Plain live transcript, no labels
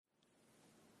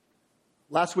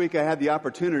Last week I had the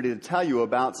opportunity to tell you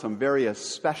about some various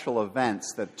special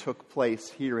events that took place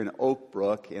here in Oak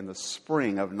Brook in the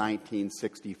spring of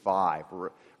 1965.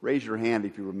 Raise your hand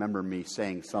if you remember me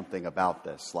saying something about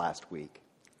this last week.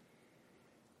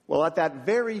 Well, at that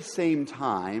very same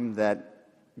time that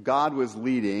God was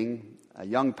leading a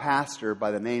young pastor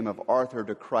by the name of Arthur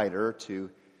DeKreider to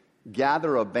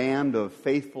gather a band of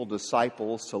faithful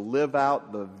disciples to live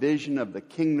out the vision of the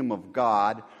kingdom of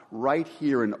God right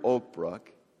here in Oak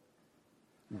Brook,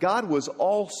 God was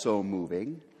also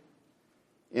moving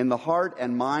in the heart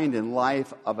and mind and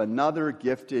life of another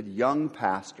gifted young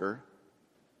pastor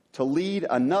to lead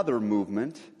another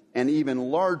movement, an even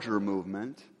larger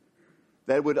movement,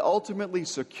 that would ultimately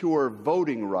secure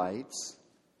voting rights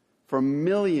for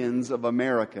millions of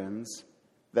Americans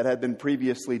that had been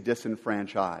previously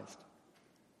disenfranchised.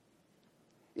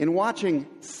 In watching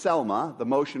Selma, the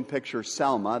motion picture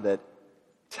Selma that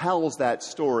tells that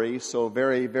story so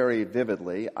very, very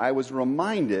vividly, I was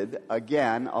reminded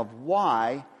again of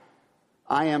why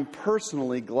I am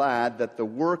personally glad that the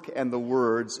work and the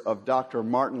words of Dr.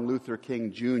 Martin Luther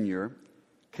King Jr.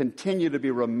 continue to be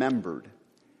remembered,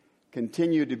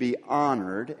 continue to be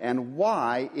honored, and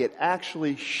why it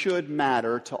actually should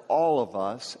matter to all of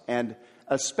us, and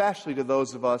especially to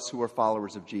those of us who are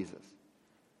followers of Jesus.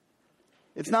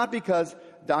 It's not because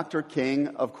Dr. King,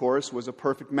 of course, was a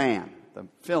perfect man. The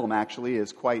film actually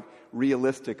is quite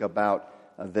realistic about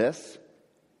this.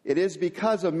 It is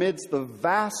because amidst the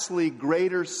vastly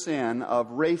greater sin of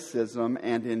racism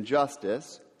and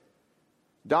injustice,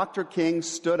 Dr. King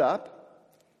stood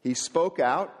up, he spoke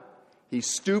out, he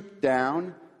stooped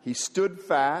down, he stood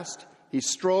fast, he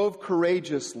strove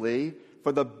courageously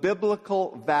for the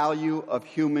biblical value of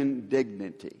human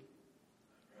dignity.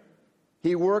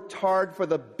 He worked hard for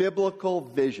the biblical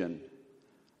vision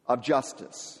of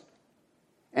justice.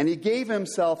 And he gave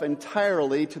himself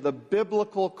entirely to the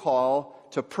biblical call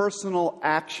to personal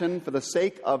action for the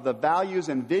sake of the values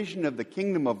and vision of the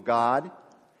kingdom of God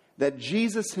that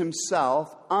Jesus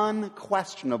himself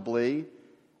unquestionably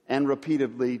and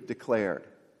repeatedly declared.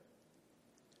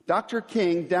 Dr.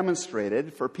 King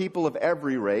demonstrated for people of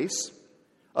every race,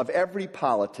 of every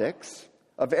politics,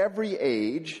 of every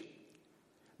age,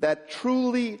 that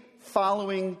truly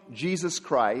following Jesus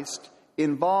Christ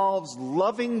involves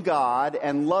loving God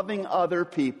and loving other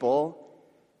people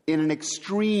in an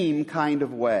extreme kind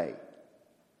of way.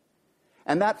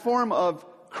 And that form of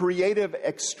creative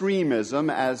extremism,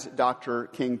 as Dr.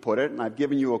 King put it, and I've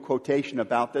given you a quotation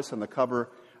about this on the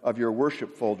cover of your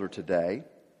worship folder today,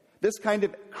 this kind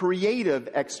of creative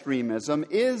extremism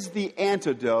is the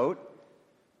antidote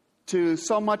to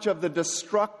so much of the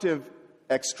destructive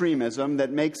extremism that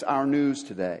makes our news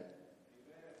today.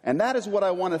 And that is what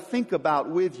I want to think about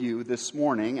with you this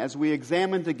morning as we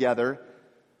examine together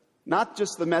not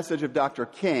just the message of Dr.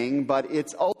 King, but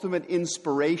its ultimate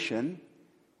inspiration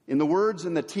in the words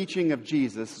and the teaching of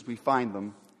Jesus as we find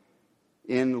them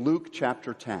in Luke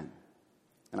chapter 10.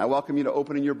 And I welcome you to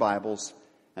open in your Bibles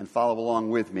and follow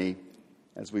along with me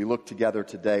as we look together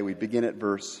today. We begin at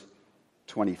verse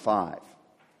 25.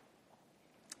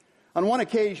 On one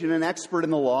occasion, an expert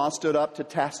in the law stood up to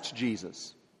test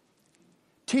Jesus.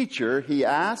 "Teacher," he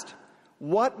asked,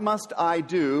 "what must I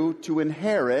do to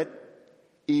inherit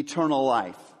eternal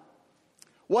life?"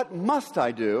 What must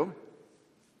I do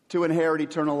to inherit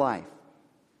eternal life?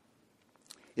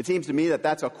 It seems to me that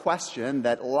that's a question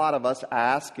that a lot of us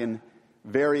ask in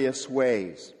various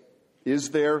ways. Is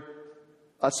there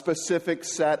a specific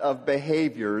set of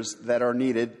behaviors that are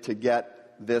needed to get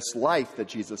this life that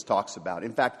Jesus talks about?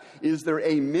 In fact, is there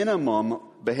a minimum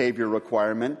behavior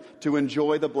requirement to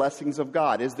enjoy the blessings of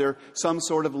God? Is there some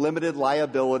sort of limited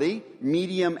liability,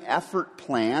 medium effort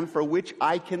plan for which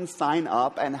I can sign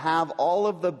up and have all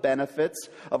of the benefits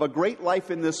of a great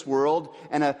life in this world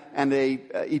and a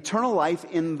eternal life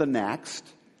in the next?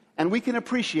 And we can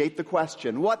appreciate the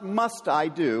question, what must I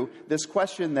do? This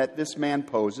question that this man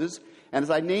poses, and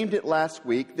as I named it last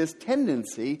week, this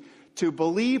tendency to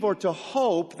believe or to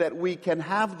hope that we can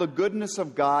have the goodness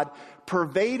of God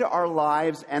pervade our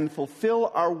lives and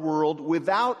fulfill our world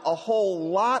without a whole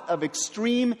lot of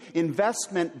extreme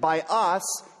investment by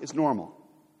us is normal.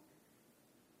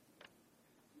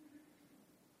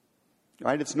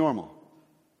 Right? It's normal.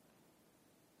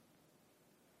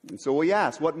 And so we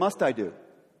ask, what must I do?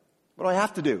 What do I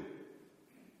have to do?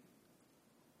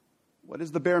 What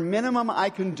is the bare minimum I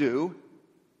can do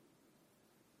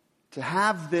to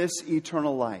have this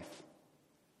eternal life?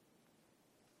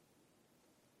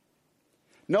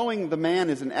 Knowing the man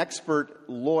is an expert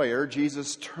lawyer,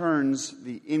 Jesus turns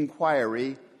the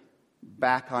inquiry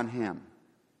back on him.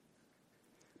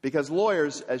 Because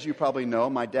lawyers, as you probably know,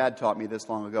 my dad taught me this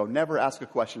long ago, never ask a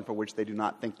question for which they do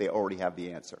not think they already have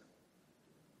the answer.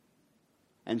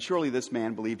 And surely this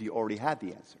man believed he already had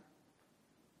the answer.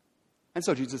 And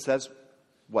so Jesus says,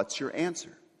 what's your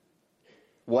answer?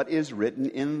 What is written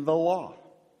in the law?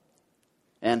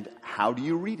 And how do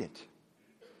you read it?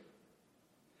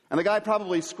 And the guy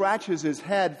probably scratches his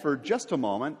head for just a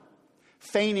moment,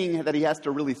 feigning that he has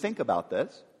to really think about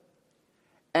this.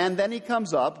 And then he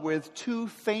comes up with two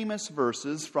famous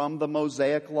verses from the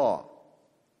Mosaic Law.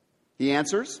 He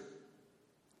answers,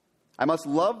 I must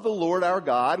love the Lord our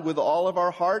God with all of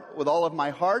our heart, with all of my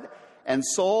heart and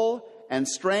soul and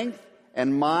strength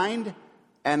and mind,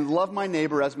 and love my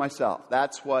neighbor as myself.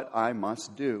 That's what I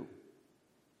must do.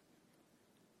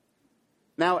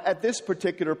 Now, at this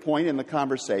particular point in the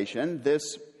conversation,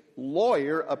 this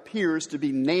lawyer appears to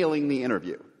be nailing the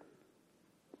interview.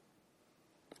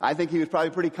 I think he was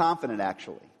probably pretty confident,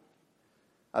 actually,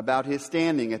 about his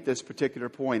standing at this particular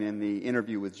point in the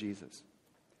interview with Jesus.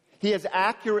 He has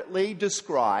accurately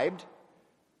described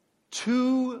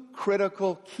two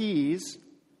critical keys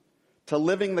to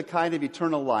living the kind of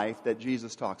eternal life that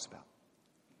Jesus talks about.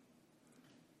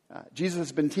 Jesus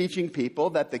has been teaching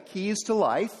people that the keys to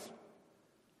life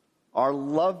are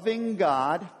loving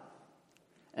God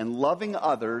and loving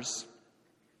others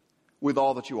with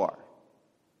all that you are.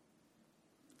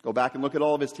 Go back and look at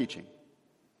all of his teaching,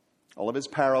 all of his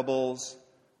parables,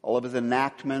 all of his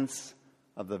enactments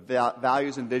of the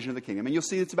values and vision of the kingdom. And you'll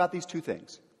see it's about these two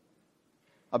things.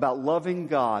 About loving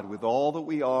God with all that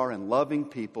we are and loving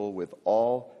people with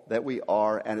all that we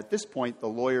are. And at this point, the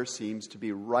lawyer seems to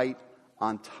be right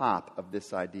on top of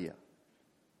this idea.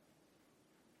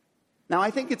 Now, I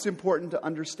think it's important to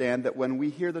understand that when we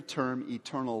hear the term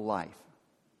eternal life,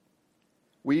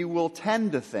 we will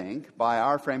tend to think, by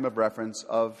our frame of reference,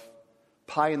 of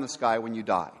pie in the sky when you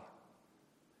die.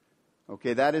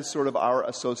 Okay, that is sort of our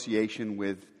association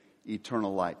with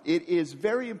eternal life. It is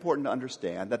very important to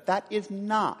understand that that is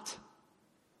not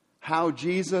how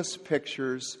Jesus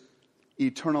pictures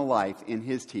eternal life in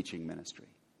his teaching ministry.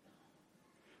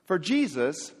 For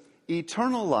Jesus,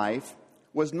 eternal life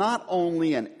was not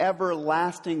only an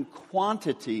everlasting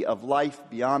quantity of life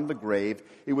beyond the grave,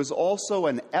 it was also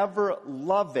an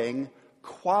ever-loving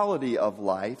quality of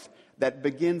life that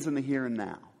begins in the here and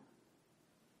now.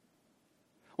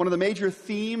 One of the major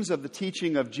themes of the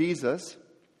teaching of Jesus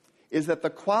is that the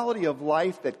quality of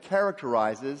life that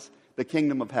characterizes the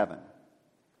kingdom of heaven.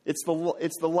 It's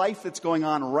the life that's going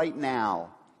on right now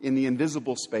in the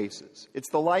invisible spaces. It's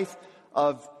the life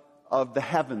of the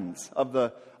heavens, of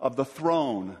the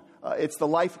throne. It's the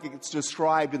life that's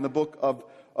described in the book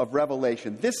of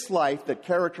Revelation. This life that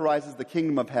characterizes the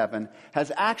kingdom of heaven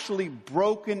has actually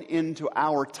broken into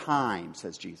our time,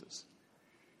 says Jesus.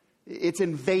 It's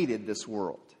invaded this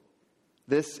world,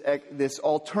 this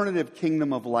alternative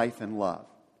kingdom of life and love.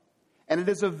 And it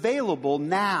is available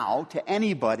now to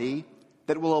anybody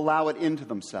that will allow it into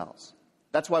themselves.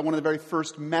 That's why one of the very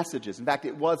first messages, in fact,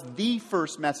 it was the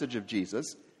first message of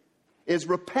Jesus, is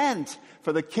repent,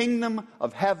 for the kingdom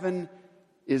of heaven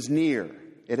is near.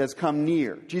 It has come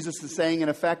near. Jesus is saying, in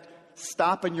effect,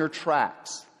 stop in your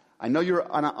tracks. I know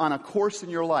you're on a course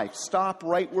in your life. Stop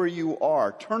right where you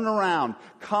are. Turn around.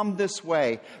 Come this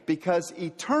way. Because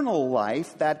eternal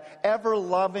life, that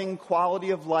ever-loving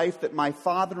quality of life that my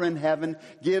Father in heaven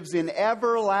gives in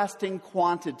everlasting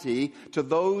quantity to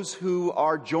those who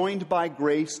are joined by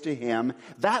grace to him,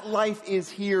 that life is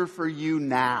here for you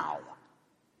now.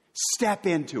 Step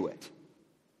into it.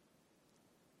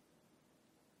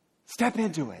 Step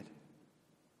into it.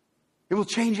 It will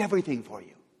change everything for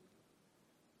you.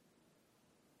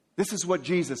 This is what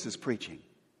Jesus is preaching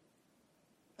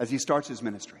as he starts his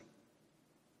ministry.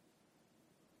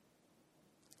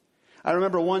 I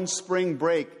remember one spring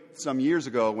break some years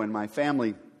ago when my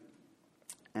family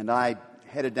and I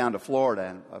headed down to Florida,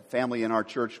 and a family in our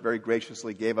church very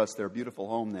graciously gave us their beautiful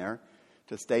home there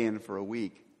to stay in for a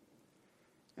week.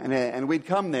 And we'd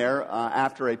come there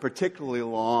after a particularly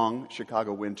long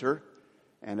Chicago winter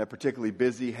and a particularly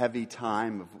busy, heavy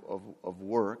time of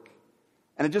work.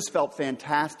 And it just felt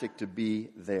fantastic to be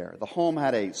there. The home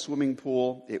had a swimming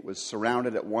pool. It was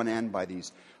surrounded at one end by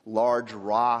these large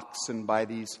rocks and by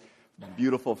these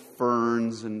beautiful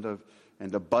ferns and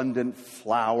abundant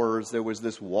flowers. There was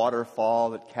this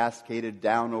waterfall that cascaded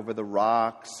down over the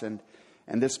rocks and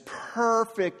this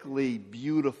perfectly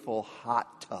beautiful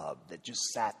hot tub that just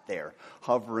sat there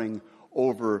hovering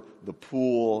over the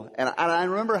pool. And I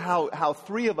remember how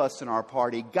three of us in our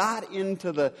party got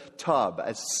into the tub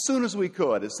as soon as we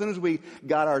could. As soon as we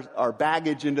got our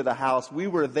baggage into the house, we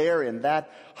were there in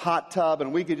that hot tub,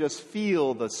 and we could just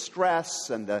feel the stress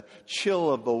and the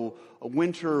chill of the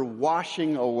winter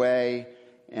washing away,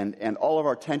 and all of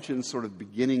our tensions sort of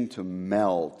beginning to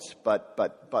melt.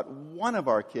 But one of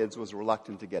our kids was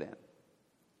reluctant to get in.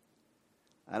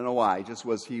 I don't know why.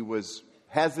 He was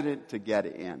hesitant to get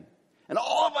in. And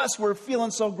all of us were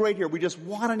feeling so great here. We just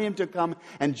wanted him to come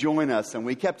and join us. And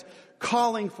we kept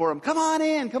calling for him, come on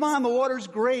in, come on, the water's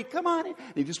great, come on in.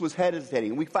 And he just was hesitating.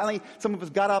 And we finally, some of us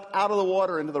got up out of the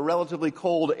water into the relatively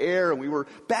cold air, and we were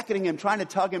beckoning him, trying to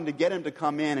tug him to get him to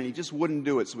come in, and he just wouldn't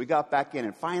do it. So we got back in,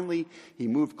 and finally he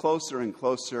moved closer and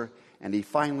closer, and he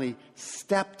finally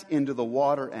stepped into the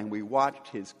water, and we watched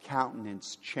his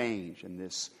countenance change, and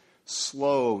this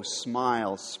slow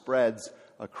smile spreads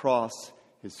across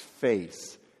his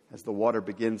face as the water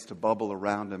begins to bubble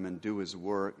around him and do its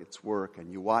work,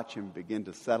 and you watch him begin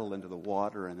to settle into the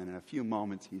water, and then in a few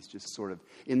moments he's just sort of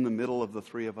in the middle of the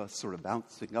three of us, sort of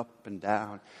bouncing up and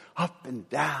down,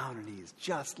 and he's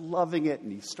just loving it,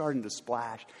 and he's starting to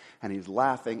splash, and he's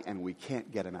laughing, and we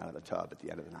can't get him out of the tub at the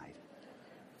end of the night.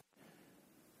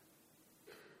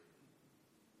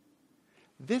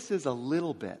 This is a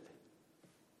little bit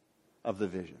of the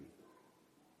vision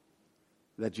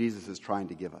that Jesus is trying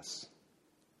to give us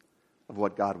of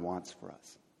what God wants for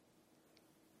us.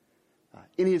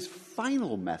 In his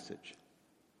final message,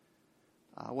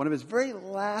 one of his very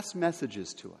last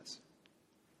messages to us,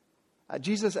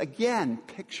 Jesus again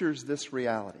pictures this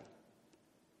reality.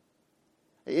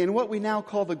 In what we now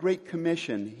call the Great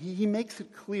Commission, he makes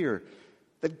it clear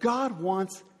that God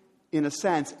wants, in a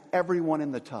sense, everyone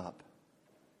in the tub.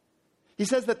 He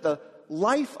says that the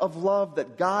life of love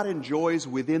that God enjoys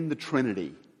within the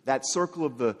Trinity, that circle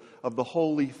of the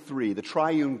Holy Three, the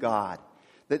triune God,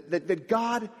 that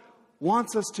God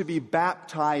wants us to be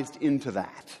baptized into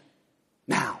that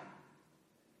now.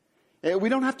 We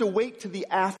don't have to wait to the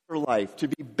afterlife to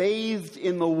be bathed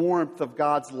in the warmth of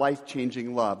God's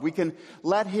life-changing love. We can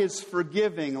let his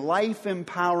forgiving,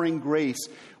 life-empowering grace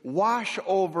wash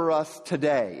over us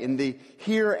today in the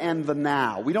here and the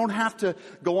now. We don't have to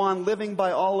go on living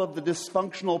by all of the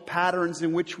dysfunctional patterns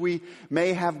in which we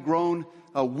may have grown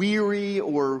weary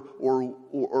or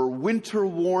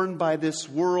winter-worn by this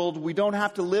world. We don't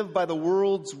have to live by the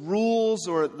world's rules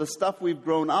or the stuff we've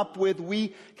grown up with.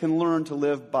 We can learn to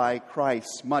live by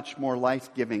Christ's much more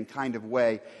life-giving kind of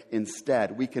way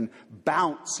instead. We can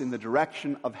bounce in the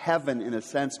direction of heaven, in a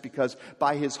sense, because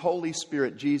by his Holy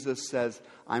Spirit, Jesus says,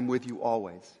 I'm with you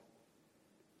always.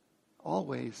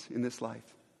 Always in this life.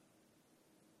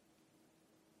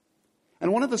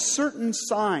 And one of the certain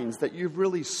signs that you've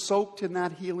really soaked in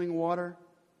that healing water,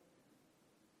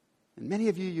 and many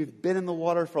of you, you've been in the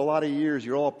water for a lot of years,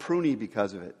 you're all pruny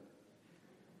because of it.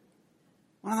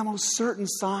 One of the most certain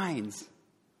signs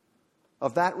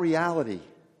of that reality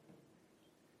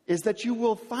is that you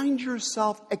will find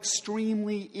yourself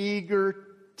extremely eager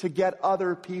to get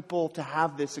other people to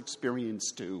have this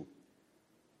experience too.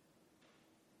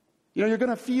 You know, you're going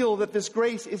to feel that this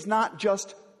grace is not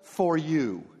just for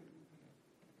you.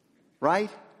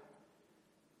 Right?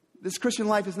 This Christian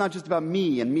life is not just about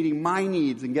me and meeting my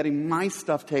needs and getting my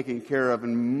stuff taken care of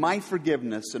and my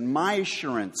forgiveness and my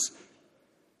assurance,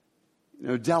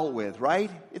 dealt with, right?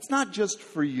 It's not just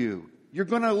for you. You're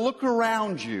going to look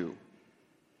around you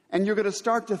and you're going to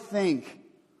start to think,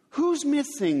 who's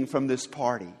missing from this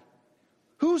party?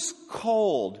 Who's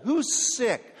cold? Who's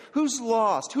sick? Who's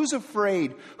lost? Who's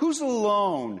afraid? Who's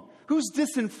alone? Who's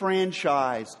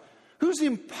disenfranchised? Who's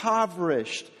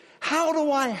impoverished? How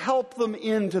do I help them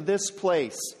into this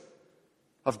place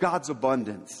of God's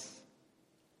abundance?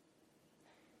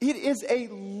 It is a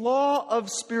law of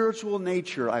spiritual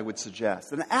nature, I would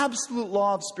suggest, an absolute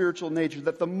law of spiritual nature,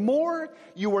 that the more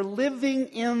you are living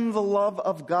in the love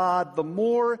of God, the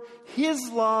more his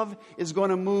love is going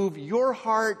to move your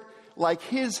heart like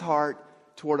his heart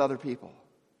toward other people.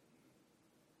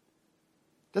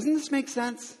 Doesn't this make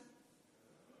sense?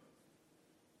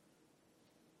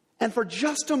 And for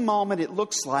just a moment, it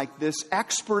looks like this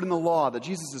expert in the law that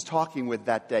Jesus is talking with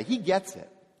that day, he gets it.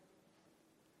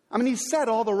 I mean, he said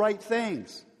all the right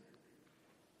things.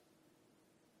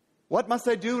 What must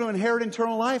I do to inherit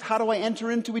eternal life? How do I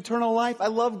enter into eternal life? I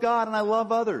love God and I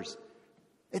love others.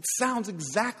 It sounds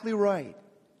exactly right.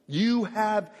 You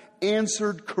have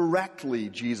answered correctly,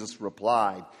 Jesus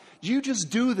replied. You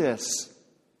just do this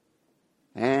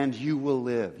and you will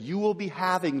live. You will be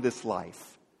having this life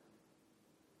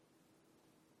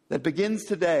that begins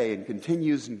today and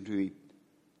continues into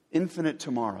infinite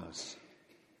tomorrows.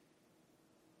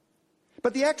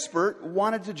 But the expert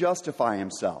wanted to justify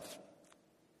himself.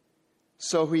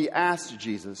 So he asked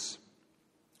Jesus,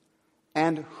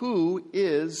 "And who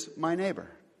is my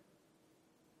neighbor?"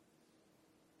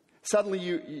 Suddenly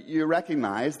you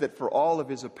recognize that for all of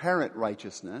his apparent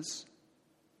righteousness,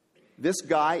 this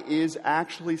guy is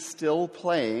actually still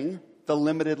playing the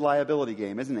limited liability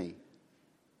game, isn't he?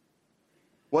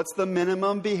 What's the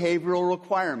minimum behavioral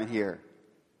requirement here?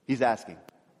 He's asking.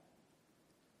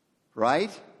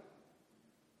 Right?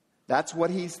 That's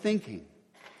what he's thinking.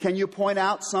 Can you point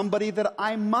out somebody that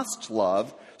I must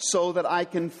love so that I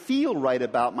can feel right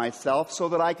about myself, so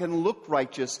that I can look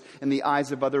righteous in the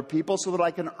eyes of other people, so that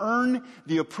I can earn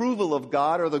the approval of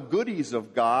God or the goodies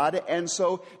of God? And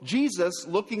so Jesus,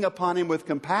 looking upon him with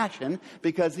compassion,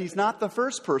 because he's not the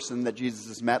first person that Jesus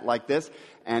has met like this,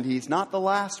 and he's not the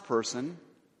last person,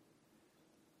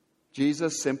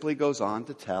 Jesus simply goes on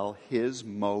to tell his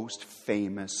most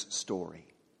famous story.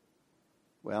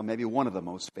 Well, maybe one of the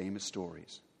most famous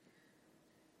stories.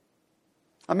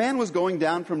 A man was going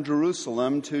down from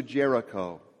Jerusalem to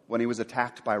Jericho when he was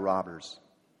attacked by robbers.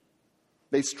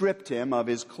 They stripped him of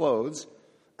his clothes,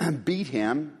 beat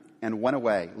him, and went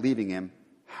away, leaving him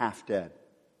half dead.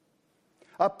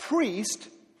 A priest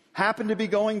happened to be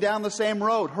going down the same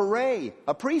road. Hooray!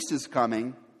 A priest is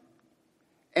coming.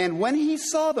 And when he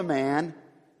saw the man,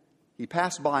 he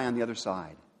passed by on the other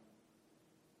side.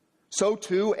 So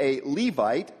too a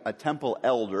Levite, a temple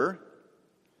elder,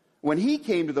 when he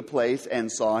came to the place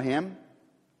and saw him,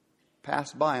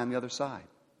 passed by on the other side.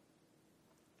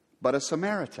 But a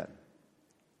Samaritan,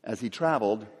 as he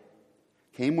traveled,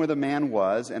 came where the man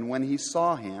was, and when he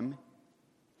saw him,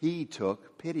 he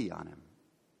took pity on him.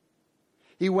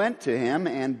 He went to him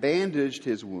and bandaged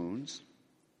his wounds,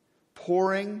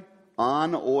 pouring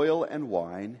on oil and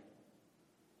wine,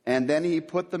 and then he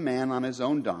put the man on his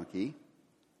own donkey.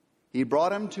 He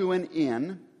brought him to an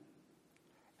inn,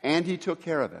 and he took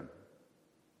care of him.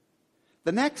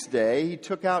 The next day, he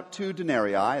took out 2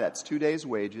 denarii, that's 2 days'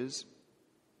 wages,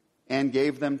 and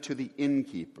gave them to the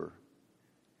innkeeper.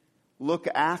 "Look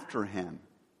after him,"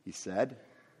 he said,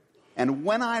 "and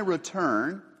when I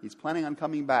return," he's planning on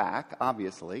coming back,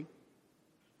 obviously,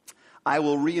 "I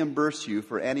will reimburse you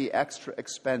for any extra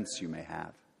expense you may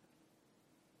have."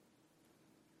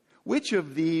 Which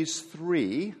of these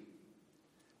 3,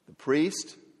 the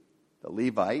priest, the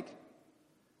Levite,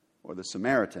 or the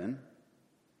Samaritan,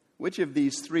 which of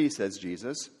these 3, says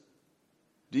Jesus,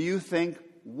 do you think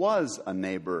was a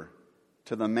neighbor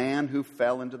to the man who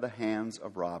fell into the hands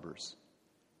of robbers?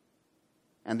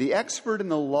 And the expert in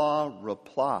the law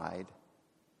replied,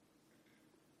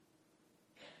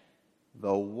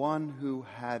 "The one who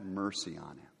had mercy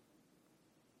on him."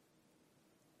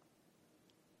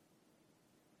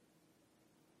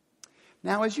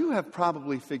 Now, as you have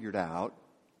probably figured out,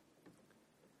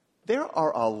 there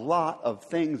are a lot of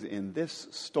things in this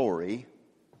story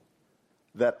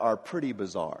that are pretty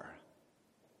bizarre.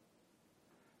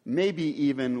 Maybe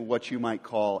even what you might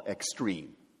call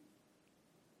extreme.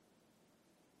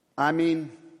 I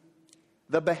mean,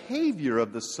 the behavior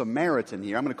of the Samaritan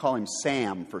here, I'm going to call him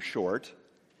Sam for short,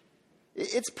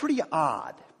 it's pretty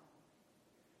odd.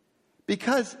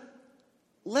 Because,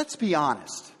 let's be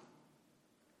honest,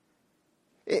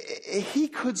 he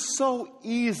could so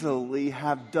easily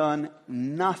have done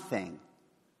nothing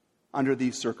under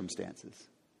these circumstances.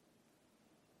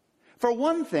 For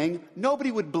one thing,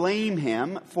 nobody would blame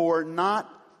him for not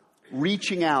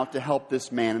reaching out to help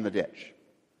this man in the ditch.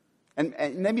 And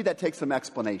maybe that takes some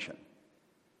explanation.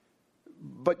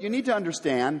 But you need to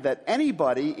understand that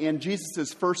anybody in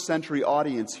Jesus' first century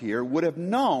audience here would have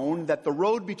known that the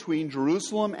road between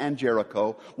Jerusalem and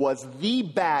Jericho was the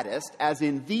baddest, as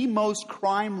in the most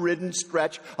crime-ridden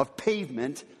stretch of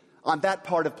pavement on that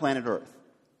part of planet Earth.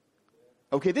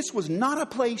 Okay, this was not a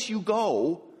place you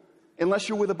go unless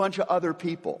you're with a bunch of other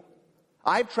people.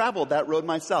 I've traveled that road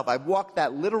myself. I've walked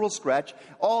that literal stretch,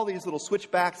 all these little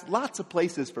switchbacks, lots of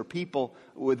places for people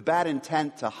with bad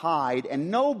intent to hide, and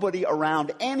nobody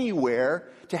around anywhere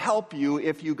to help you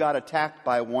if you got attacked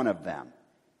by one of them.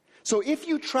 So if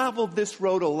you traveled this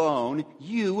road alone,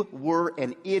 you were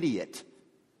an idiot.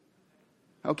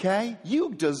 Okay?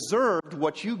 You deserved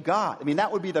what you got. I mean,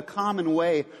 that would be the common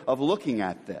way of looking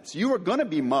at this. You were going to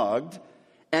be mugged,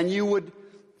 and you would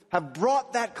have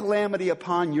brought that calamity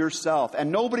upon yourself, and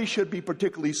nobody should be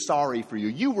particularly sorry for you.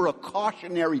 You were a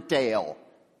cautionary tale.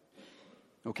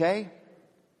 Okay?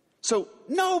 So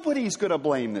nobody's going to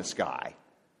blame this guy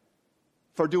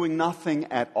for doing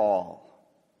nothing at all.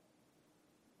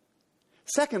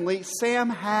 Secondly, Sam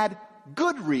had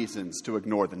good reasons to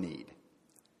ignore the need.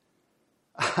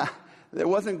 There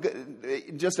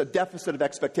wasn't just a deficit of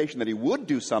expectation that he would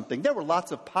do something. There were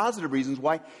lots of positive reasons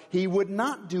why he would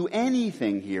not do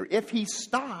anything here. If he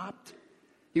stopped,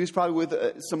 he was probably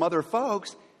with some other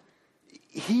folks,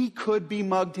 he could be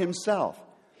mugged himself.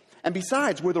 And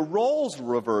besides, were the roles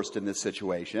reversed in this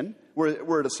situation,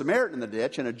 were it a Samaritan in the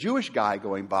ditch and a Jewish guy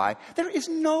going by, there is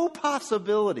no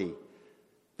possibility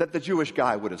that the Jewish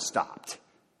guy would have stopped,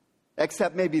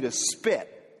 except maybe to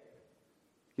spit,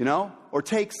 or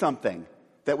take something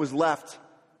that was left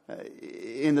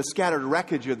in the scattered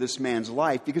wreckage of this man's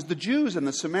life. Because the Jews and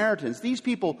the Samaritans, these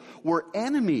people were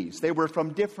enemies. They were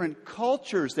from different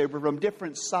cultures. They were from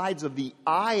different sides of the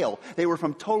aisle. They were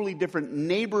from totally different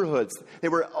neighborhoods. They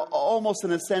were almost,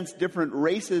 in a sense, different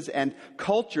races and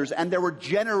cultures. And there were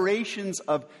generations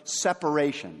of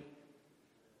separation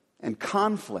and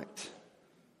conflict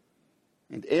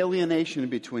and alienation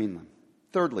between them.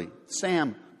 Thirdly,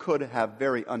 Sam could have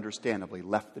very understandably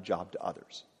left the job to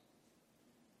others.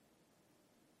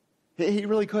 He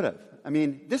really could have. I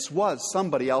mean, this was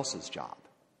somebody else's job.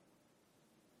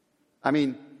 I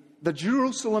mean, the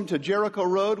Jerusalem to Jericho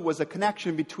road was a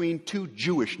connection between two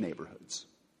Jewish neighborhoods.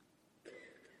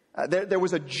 There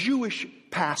was a Jewish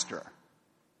pastor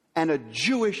and a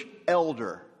Jewish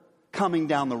elder coming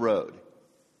down the road,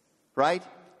 right?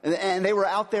 And they were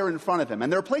out there in front of him.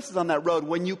 And there are places on that road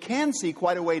when you can see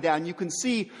quite a way down, you can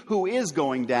see who is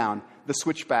going down the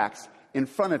switchbacks in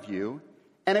front of you.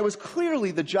 And it was clearly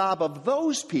the job of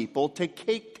those people to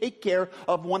take care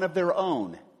of one of their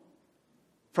own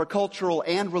for cultural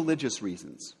and religious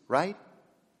reasons, right?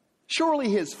 Surely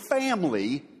his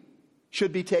family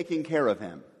should be taking care of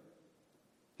him,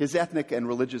 his ethnic and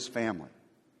religious family.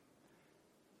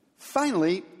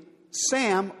 Finally,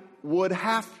 Sam would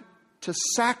have to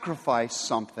sacrifice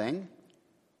something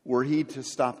were he to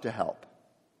stop to help.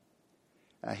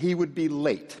 He would be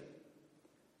late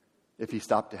if he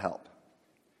stopped to help.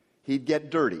 He'd get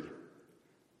dirty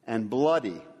and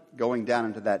bloody going down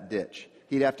into that ditch.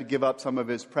 He'd have to give up some of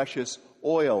his precious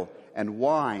oil and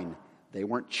wine. They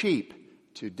weren't cheap.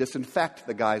 To disinfect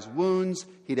the guy's wounds,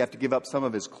 he'd have to give up some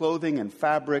of his clothing and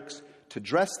fabrics. To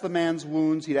dress the man's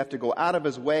wounds, he'd have to go out of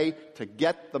his way to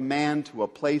get the man to a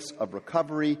place of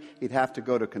recovery. He'd have to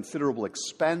go to considerable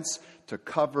expense to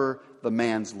cover the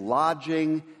man's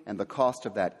lodging and the cost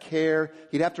of that care.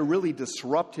 He'd have to really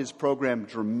disrupt his program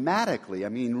dramatically,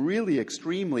 really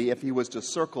extremely, if he was to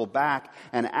circle back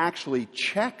and actually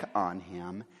check on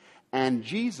him. And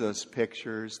Jesus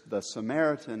pictures the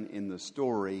Samaritan in the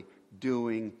story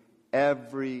doing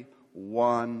every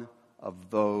one of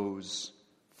those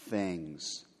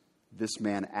things. This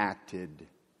man acted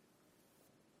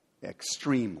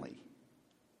extremely.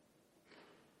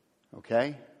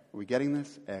 Okay? Are we getting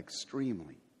this?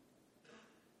 Extremely.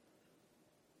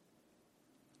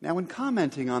 Now, when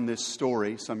commenting on this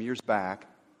story some years back,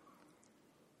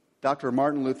 Dr.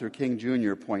 Martin Luther King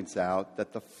Jr. points out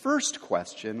that the first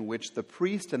question which the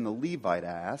priest and the Levite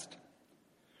asked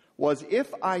was,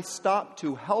 if I stop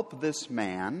to help this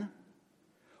man,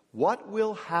 what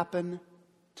will happen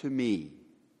to me?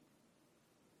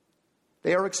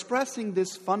 They are expressing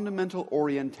this fundamental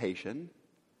orientation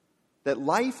that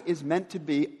life is meant to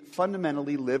be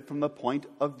fundamentally lived from the point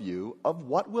of view of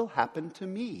what will happen to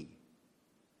me.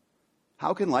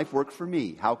 How can life work for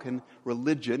me? How can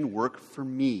religion work for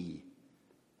me?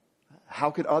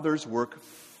 How can others work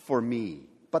for me?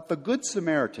 But the Good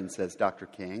Samaritan, says Dr.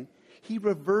 King, he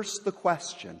reversed the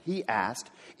question. He asked,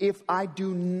 if I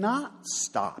do not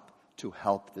stop to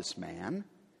help this man,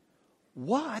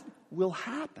 what will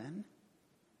happen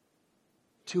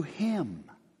to him?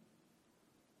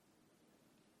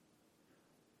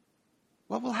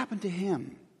 What will happen to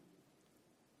him?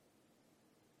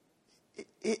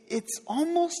 It's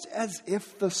almost as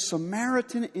if the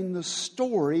Samaritan in the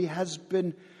story has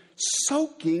been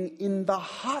soaking in the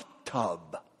hot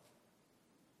tub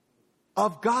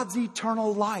of God's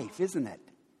eternal life, isn't it?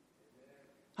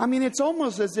 It's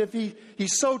almost as if he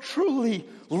so truly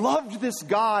loved this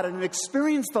God and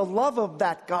experienced the love of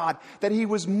that God that he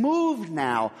was moved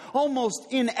now almost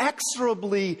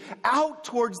inexorably out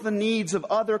towards the needs of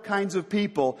other kinds of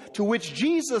people, to which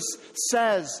Jesus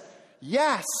says,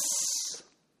 yes,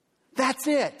 that's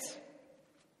it.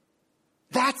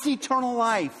 That's eternal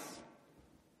life.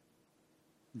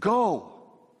 Go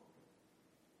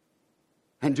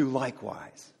and do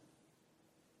likewise.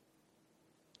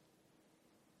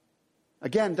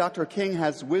 Again, Dr. King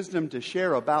has wisdom to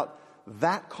share about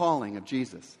that calling of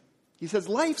Jesus. He says,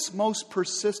 life's most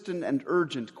persistent and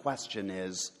urgent question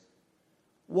is,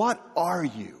 what are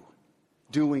you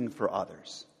doing for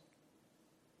others?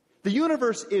 The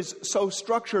universe is so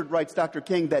structured, writes Dr.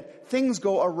 King, that things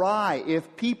go awry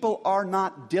if people are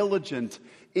not diligent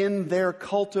in their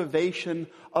cultivation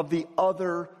of the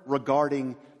other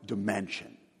regarding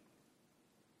dimension.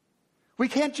 We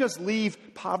can't just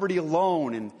leave poverty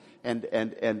alone and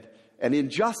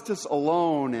injustice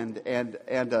alone and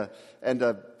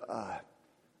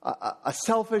a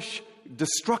selfish,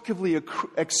 destructively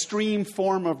extreme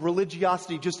form of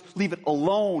religiosity, just leave it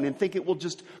alone and think it will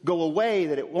just go away,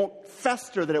 that it won't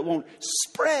fester, that it won't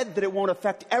spread, that it won't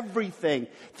affect everything.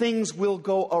 Things will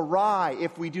go awry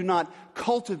if we do not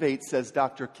cultivate, says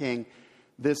Dr. King,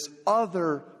 this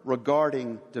other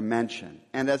regarding dimension.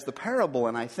 And as the parable,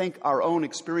 and I think our own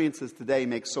experiences today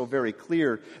make so very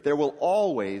clear, there will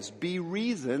always be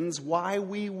reasons why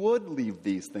we would leave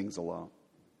these things alone.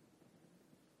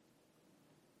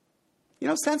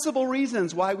 Sensible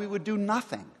reasons why we would do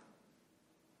nothing.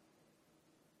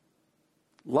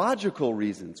 Logical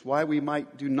reasons why we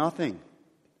might do nothing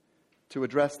to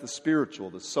address the spiritual,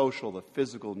 the social, the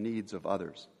physical needs of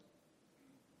others.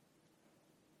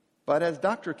 But as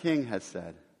Dr. King has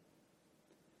said,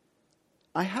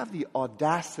 I have the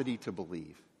audacity to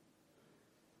believe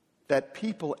that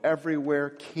people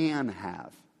everywhere can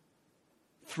have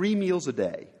 3 meals a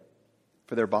day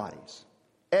for their bodies,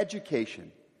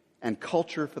 education, and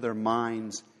culture for their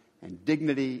minds, and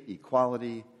dignity,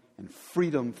 equality, and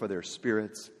freedom for their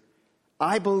spirits.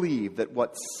 I believe that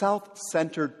what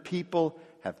self-centered people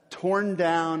have torn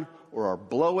down or are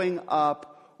blowing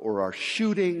up or are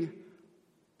shooting,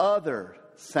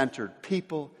 other-centered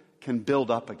people can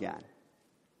build up again.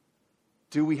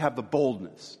 Do we have the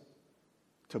boldness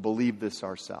to believe this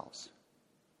ourselves?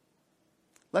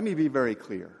 Let me be very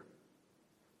clear.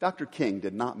 Dr. King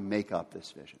did not make up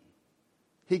this vision.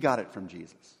 He got it from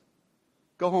Jesus.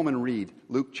 Go home and read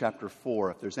Luke chapter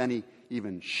 4 if there's any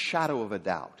even shadow of a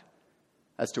doubt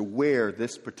as to where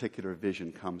this particular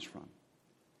vision comes from.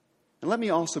 And let me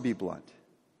also be blunt.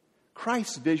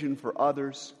 Christ's vision for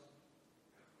others,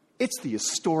 it's the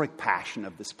historic passion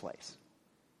of this place.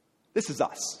 This is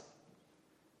us.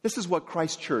 This is what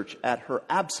Christ Church, at her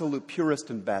absolute purest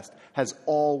and best, has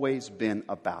always been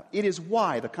about. It is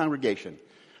why the congregation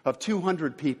of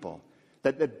 200 people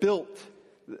that built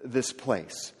this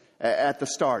place, at the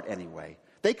start anyway,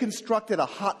 they constructed a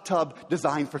hot tub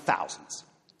designed for thousands.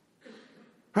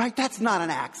 Right? That's not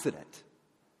an accident.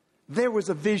 There was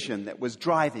a vision that was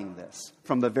driving this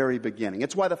from the very beginning.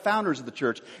 It's why the founders of the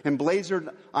church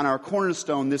emblazoned on our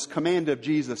cornerstone this command of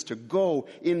Jesus to go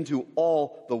into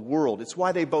all the world. It's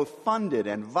why they both funded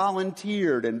and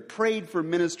volunteered and prayed for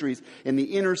ministries in the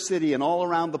inner city and all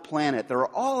around the planet. They're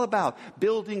all about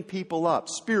building people up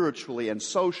spiritually and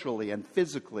socially and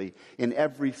physically in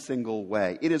every single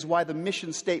way. It is why the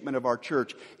mission statement of our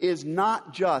church is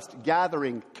not just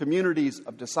gathering communities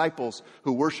of disciples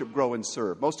who worship, grow, and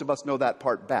serve. Most of us know that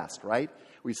part best, right?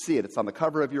 We see it. It's on the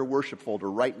cover of your worship folder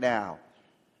right now.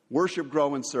 Worship,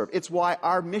 grow, and serve. It's why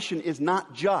our mission is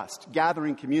not just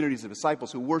gathering communities of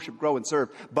disciples who worship, grow, and serve,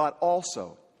 but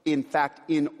also, in fact,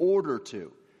 in order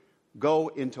to go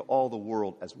into all the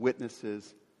world as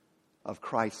witnesses of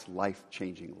Christ's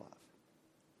life-changing love.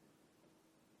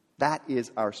 That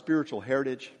is our spiritual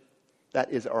heritage.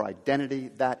 That is our identity.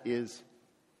 That is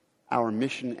our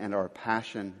mission and our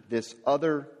passion. This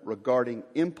other regarding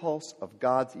impulse of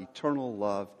God's eternal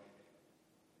love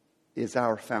is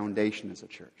our foundation as a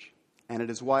church. And it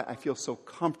is why I feel so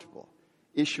comfortable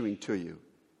issuing to you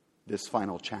this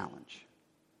final challenge.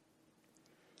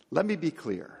 Let me be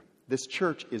clear. This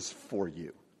church is for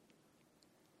you.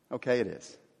 Okay, it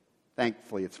is.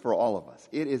 Thankfully, it's for all of us.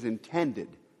 It is intended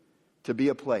to be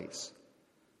a place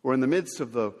where in the midst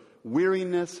of the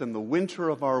weariness and the winter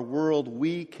of our world,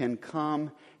 we can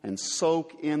come and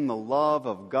soak in the love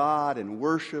of God and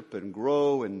worship and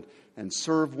grow and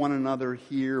serve one another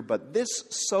here. But this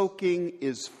soaking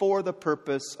is for the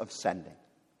purpose of sending.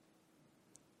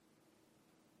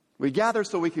 We gather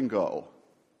so we can go.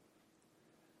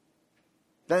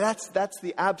 That's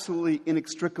the absolutely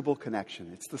inextricable connection.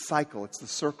 It's the cycle. It's the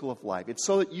circle of life. It's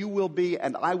so that you will be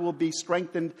and I will be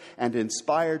strengthened and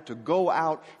inspired to go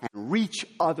out and reach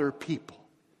other people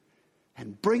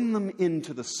and bring them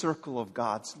into the circle of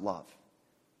God's love.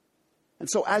 And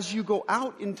so as you go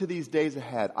out into these days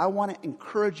ahead, I want to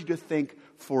encourage you to think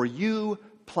for you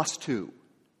plus 2.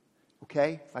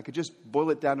 Okay? If I could just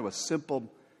boil it down to a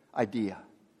simple idea.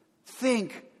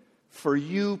 Think for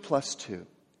you plus 2.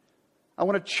 I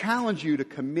want to challenge you to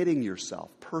committing yourself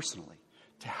personally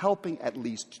to helping at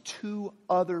least 2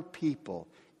 other people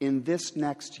in this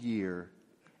next year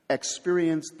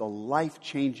experience the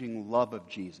life-changing love of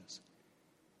Jesus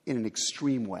in an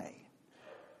extreme way,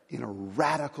 in a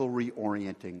radical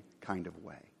reorienting kind of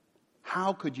way.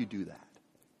 How could you do that?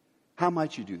 How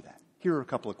might you do that? Here are a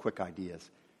couple of quick ideas,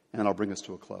 and then I'll bring us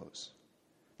to a close.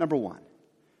 Number one,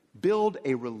 build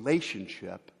a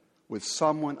relationship with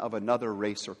someone of another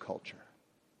race or culture.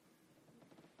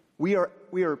 We are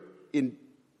in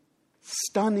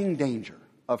stunning danger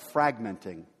of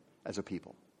fragmenting as a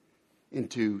people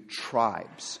into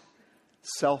tribes,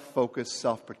 self-focused,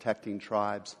 self-protecting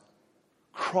tribes.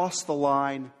 Cross the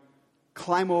line,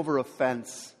 climb over a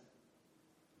fence,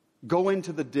 go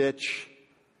into the ditch,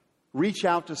 reach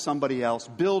out to somebody else,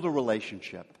 build a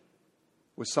relationship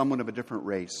with someone of a different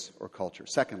race or culture.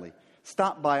 Secondly,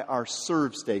 stop by our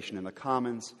serve station in the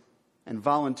Commons and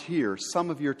volunteer some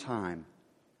of your time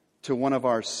to one of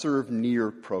our Serve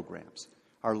Near programs,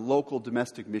 our local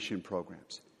domestic mission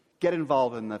programs. Get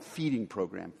involved in the feeding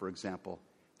program, for example,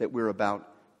 that we're about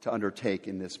to undertake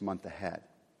in this month ahead.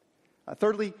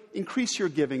 Thirdly, increase your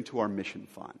giving to our mission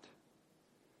fund.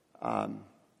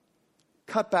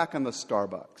 Cut back on the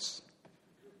Starbucks.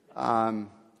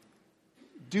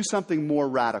 Do something more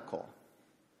radical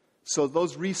so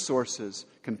those resources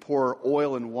can pour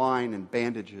oil and wine and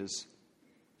bandages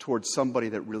towards somebody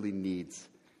that really needs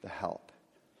the help.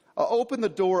 Open the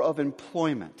door of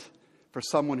employment for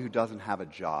someone who doesn't have a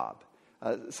job.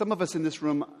 Some of us in this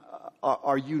room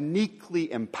are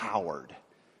uniquely empowered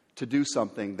to do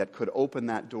something that could open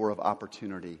that door of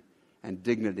opportunity and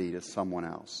dignity to someone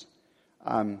else.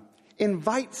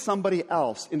 Invite somebody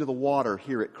else into the water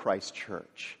here at Christ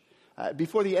Church.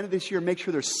 Before the end of this year, make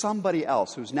sure there's somebody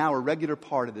else who's now a regular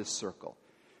part of this circle,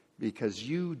 because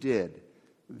you did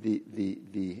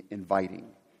the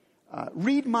inviting.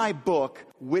 Read my book,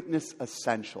 Witness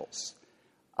Essentials.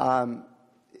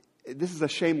 This is a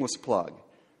shameless plug,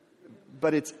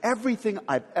 but it's everything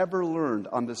I've ever learned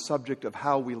on the subject of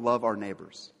how we love our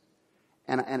neighbors.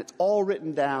 And it's all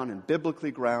written down and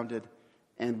biblically grounded,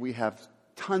 and we have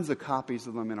tons of copies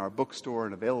of them in our bookstore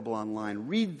and available online.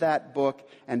 Read that book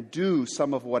and do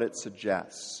some of what it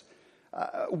suggests.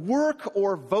 Work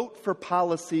or vote for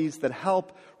policies that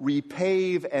help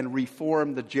repave and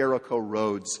reform the Jericho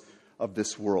roads of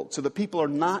this world, so that people are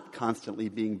not constantly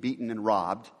being beaten and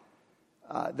robbed,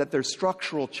 that there's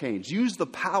structural change. Use the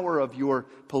power of your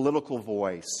political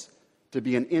voice to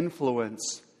be an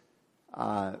influence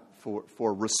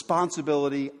for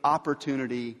responsibility,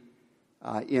 opportunity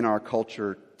in our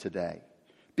culture today.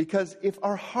 Because if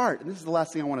our heart, and this is the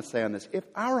last thing I want to say on this, if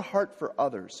our heart for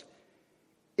others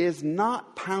is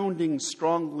not pounding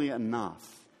strongly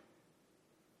enough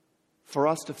for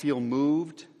us to feel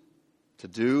moved to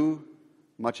do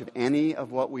much of any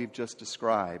of what we've just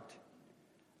described,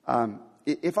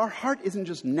 if our heart isn't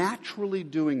just naturally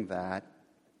doing that,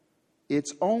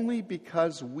 it's only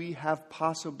because we have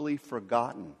possibly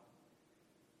forgotten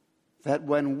that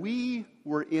when we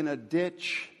were in a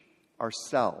ditch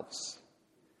ourselves,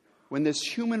 when this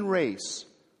human race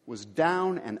was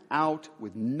down and out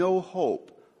with no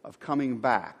hope of coming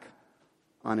back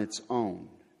on its own,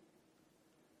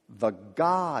 the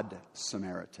God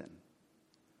Samaritan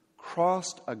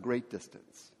crossed a great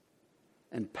distance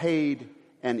and paid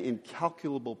an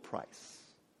incalculable price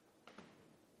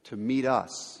to meet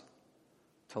us,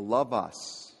 to love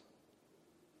us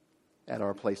at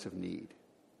our place of need.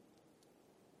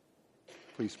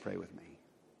 Please pray with me.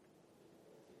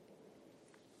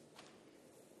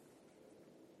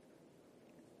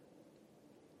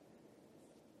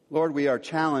 Lord, we are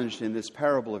challenged in this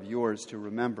parable of yours to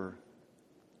remember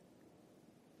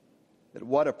that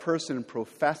what a person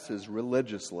professes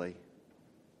religiously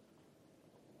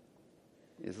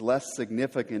is less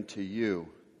significant to you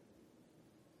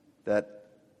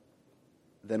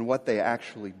than what they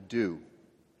actually do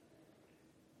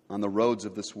on the roads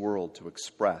of this world to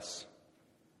express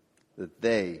that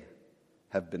they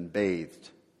have been bathed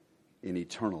in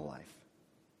eternal life.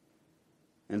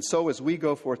 And so as we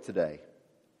go forth today,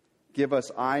 give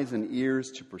us eyes and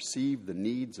ears to perceive the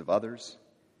needs of others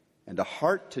and a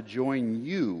heart to join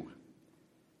you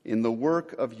in the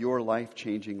work of your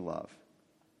life-changing love.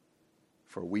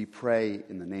 For we pray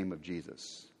in the name of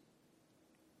Jesus.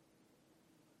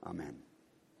 Amen.